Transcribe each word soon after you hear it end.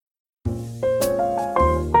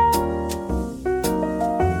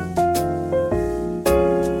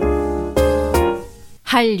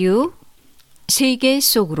한류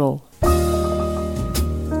세계속으로.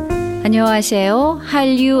 안녕하세요.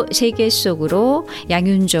 한류 세계속으로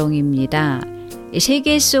양윤정입니다.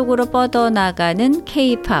 세계 속으로 뻗어나가는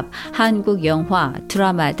K-팝, 한국 영화,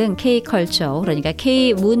 드라마 등 K-컬처, 그러니까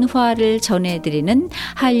K-문화를 전해드리는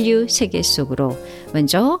한류 세계 속으로.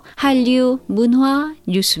 먼저 한류 문화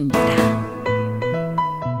뉴스입니다.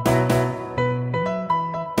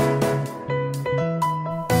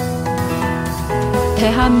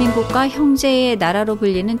 대한민국과 형제의 나라로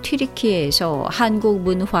불리는 튀르키예에서 한국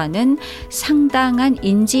문화는 상당한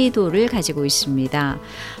인지도를 가지고 있습니다.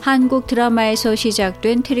 한국 드라마에서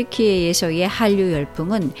시작된 튀르키예에서의 한류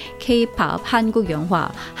열풍은 K-팝, 한국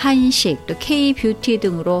영화, 한식, 또 K-뷰티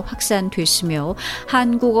등으로 확산됐으며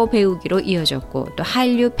한국어 배우기로 이어졌고 또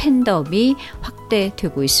한류 팬덤이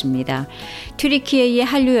확대되고 있습니다. 튀르키예의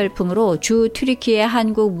한류 열풍으로 주 튀르키예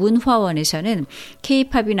한국문화원에서는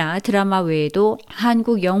K-팝이나 드라마 외에도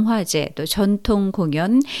한국 영화제, 또 전통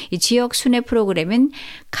공연, 이 지역 순회 프로그램인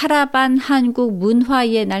카라반 한국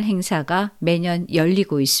문화의 날 행사가 매년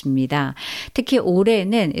열리고 있습니다. 특히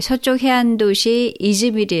올해는 서쪽 해안 도시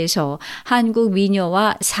이즈미르에서 한국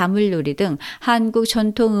미녀와 사물놀이 등 한국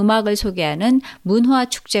전통 음악을 소개하는 문화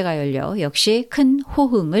축제가 열려 역시 큰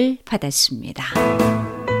호응을 받았습니다.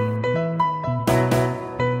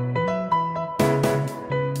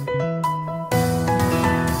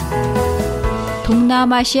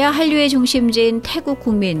 동남아시아 한류의 중심지인 태국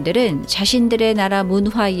국민들은 자신들의 나라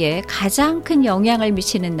문화에 가장 큰 영향을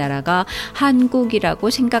미치는 나라가 한국이라고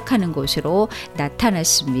생각하는 것으로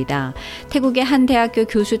나타났습니다. 태국의 한 대학교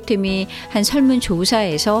교수팀이 한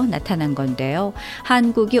설문조사에서 나타난 건데요.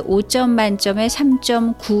 한국이 5점 만점에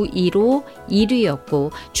 3.92로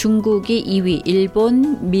 1위였고 중국이 2위,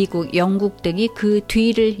 일본, 미국, 영국 등이 그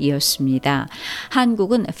뒤를 이었습니다.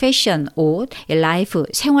 한국은 패션, 옷, 라이프,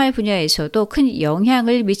 생활 분야에서도 큰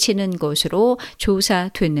영향을 미치는 것으로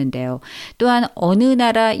조사됐는데요. 또한 어느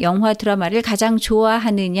나라 영화 드라마를 가장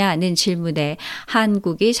좋아하느냐는 질문에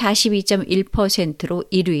한국이 42.1%로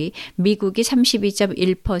 1위, 미국이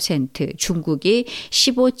 32.1%, 중국이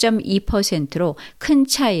 15.2%로 큰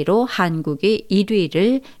차이로 한국이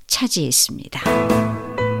 1위를 차지했습니다.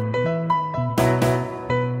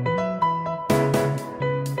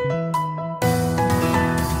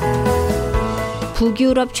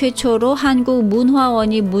 북유럽 최초로 한국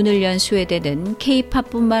문화원이 문을 연 스웨덴은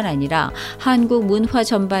K-팝뿐만 아니라 한국 문화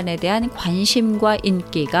전반에 대한 관심과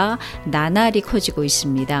인기가 나날이 커지고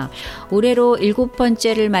있습니다. 올해로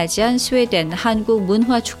 7번째를 맞이한 스웨덴 한국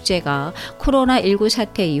문화 축제가 코로나19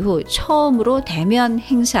 사태 이후 처음으로 대면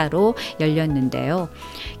행사로 열렸는데요.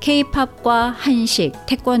 K-팝과 한식,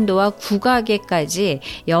 태권도와 국악에까지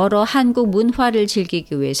여러 한국 문화를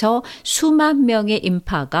즐기기 위해서 수만 명의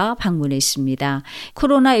인파가 방문했습니다.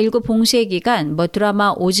 코로나19 봉쇄 기간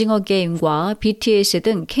드라마 오징어 게임과 BTS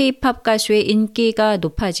등 K-팝 가수의 인기가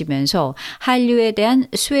높아지면서 한류에 대한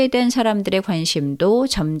스웨덴 사람들의 관심도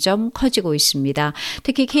점점 커지고 있습니다.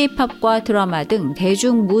 특히 K-팝과 드라마 등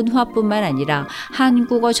대중문화뿐만 아니라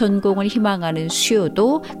한국어 전공을 희망하는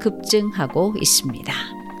수요도 급증하고 있습니다.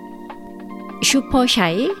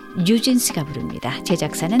 슈퍼샤이 뉴진스가 부릅니다.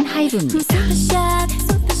 제작사는 하이브입니다.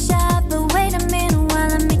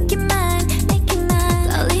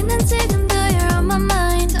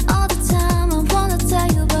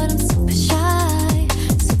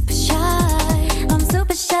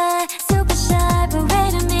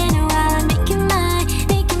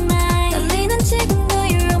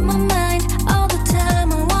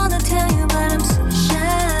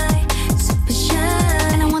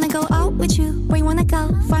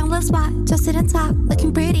 Just sit and talk,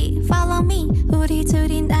 looking pretty. Follow me. 우리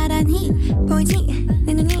둘이 나란히 보이지?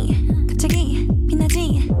 내 눈이 갑자기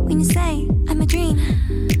빛나지? When you say I'm a dream.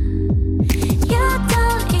 You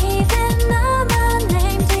don't even know my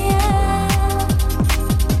name, dear.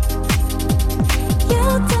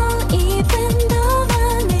 You don't even know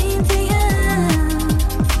my name, dear.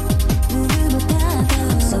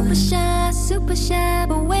 누구보다도 super shy,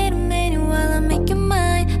 but wait a minute while I make you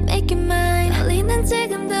mine, make you mine. 떨리는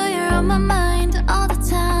지금도 you're on my mind all the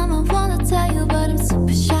time. I wanna tell you, but I'm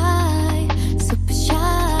super shy, super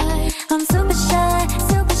shy. I'm super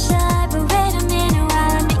shy, but wait a minute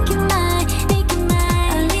while I make you mine, make you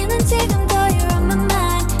mine. 떨리는 지금도 you're on my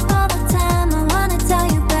mind all the time. I wanna tell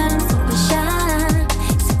you, but I'm super shy,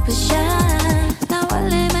 super shy. 나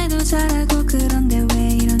원래 말도 잘하고 그런데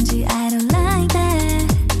왜 이런지 I don't like that.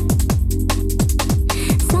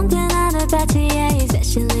 Something out about you, yeah, you're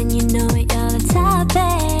special and you know it, you're the top,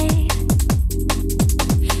 babe.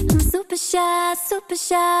 I'm super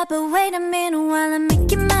shy, but wait a minute while I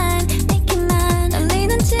make you mine, make you mine.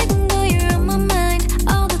 떨리는 지금도 you're on my mind.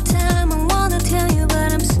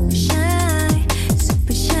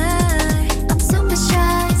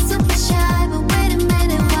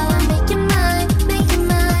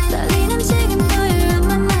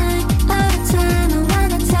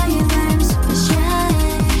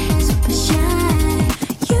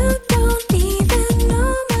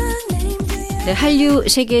 한류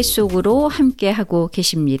세계 속으로 함께하고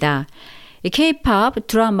계십니다. K-팝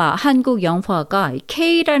드라마 한국 영화가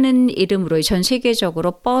K라는 이름으로 전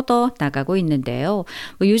세계적으로 뻗어 나가고 있는데요.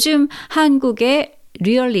 요즘 한국의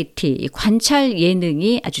리얼리티, 관찰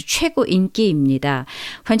예능이 아주 최고 인기입니다.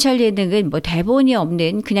 관찰 예능은 대본이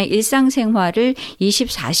없는 그냥 일상생활을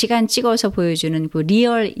 24시간 찍어서 보여주는 그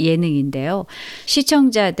리얼 예능인데요.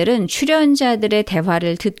 시청자들은 출연자들의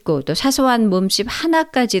대화를 듣고 또 사소한 몸집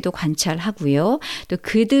하나까지도 관찰하고요. 또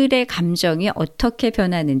그들의 감정이 어떻게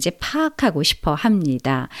변하는지 파악하고 싶어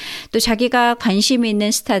합니다. 또 자기가 관심 있는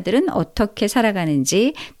스타들은 어떻게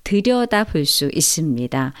살아가는지 들여다볼 수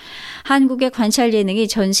있습니다. 한국의 관찰 예능이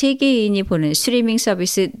전 세계인이 보는 스트리밍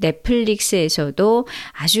서비스 넷플릭스에서도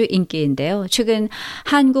아주 인기인데요. 최근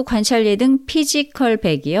한국 관찰 예능 피지컬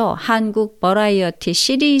 100이요. 한국 버라이어티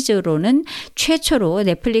시리즈로는 최초로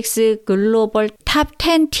넷플릭스 글로벌 탑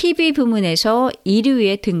 10 TV 부문에서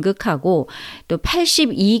 1위에 등극하고 또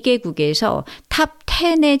 82개국에서 탑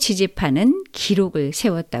 10에 진입하는 기록을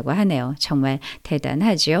세웠다고 하네요. 정말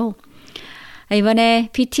대단하죠. 이번에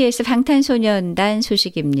BTS 방탄소년단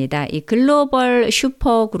소식입니다. 이 글로벌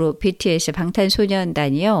슈퍼그룹 BTS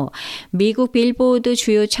방탄소년단이요. 미국 빌보드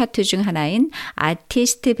주요 차트 중 하나인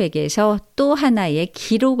아티스트 100에서 또 하나의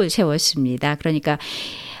기록을 세웠습니다. 그러니까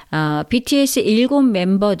BTS 7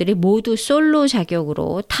 멤버들이 모두 솔로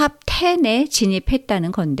자격으로 탑 10에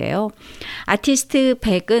진입했다는 건데요. 아티스트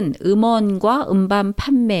 100은 음원과 음반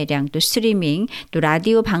판매량, 또 스트리밍, 또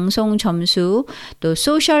라디오 방송 점수, 또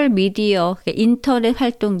소셜 미디어, 인터넷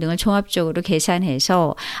활동 등을 종합적으로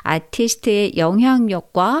계산해서 아티스트의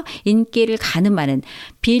영향력과 인기를 가늠하는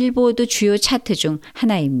빌보드 주요 차트 중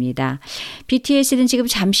하나입니다. BTS는 지금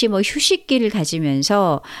잠시 휴식기를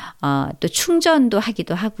가지면서 또 충전도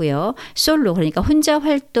하기도 하고요. 솔로, 그러니까 혼자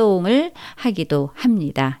활동을 하기도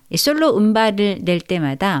합니다. 솔로 음반을 낼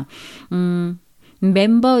때마다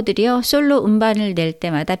멤버들이요. 솔로 음반을 낼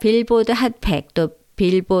때마다 빌보드핫 100 또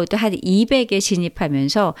빌보드핫 200에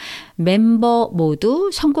진입하면서 멤버 모두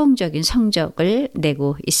성공적인 성적을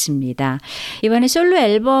내고 있습니다. 이번에 솔로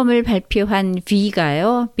앨범을 발표한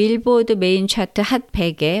V가요. 빌보드 메인 차트 핫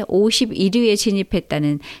 100에 51위에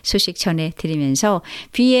진입했다는 소식 전해드리면서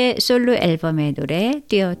V의 솔로 앨범의 노래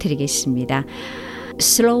띄워드리겠습니다.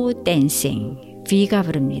 Slow Dancing, V가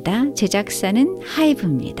부릅니다. 제작사는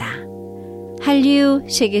하이브입니다. 한류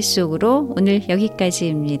세계 속으로 오늘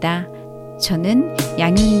여기까지입니다. 저는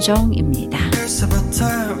양윤정입니다.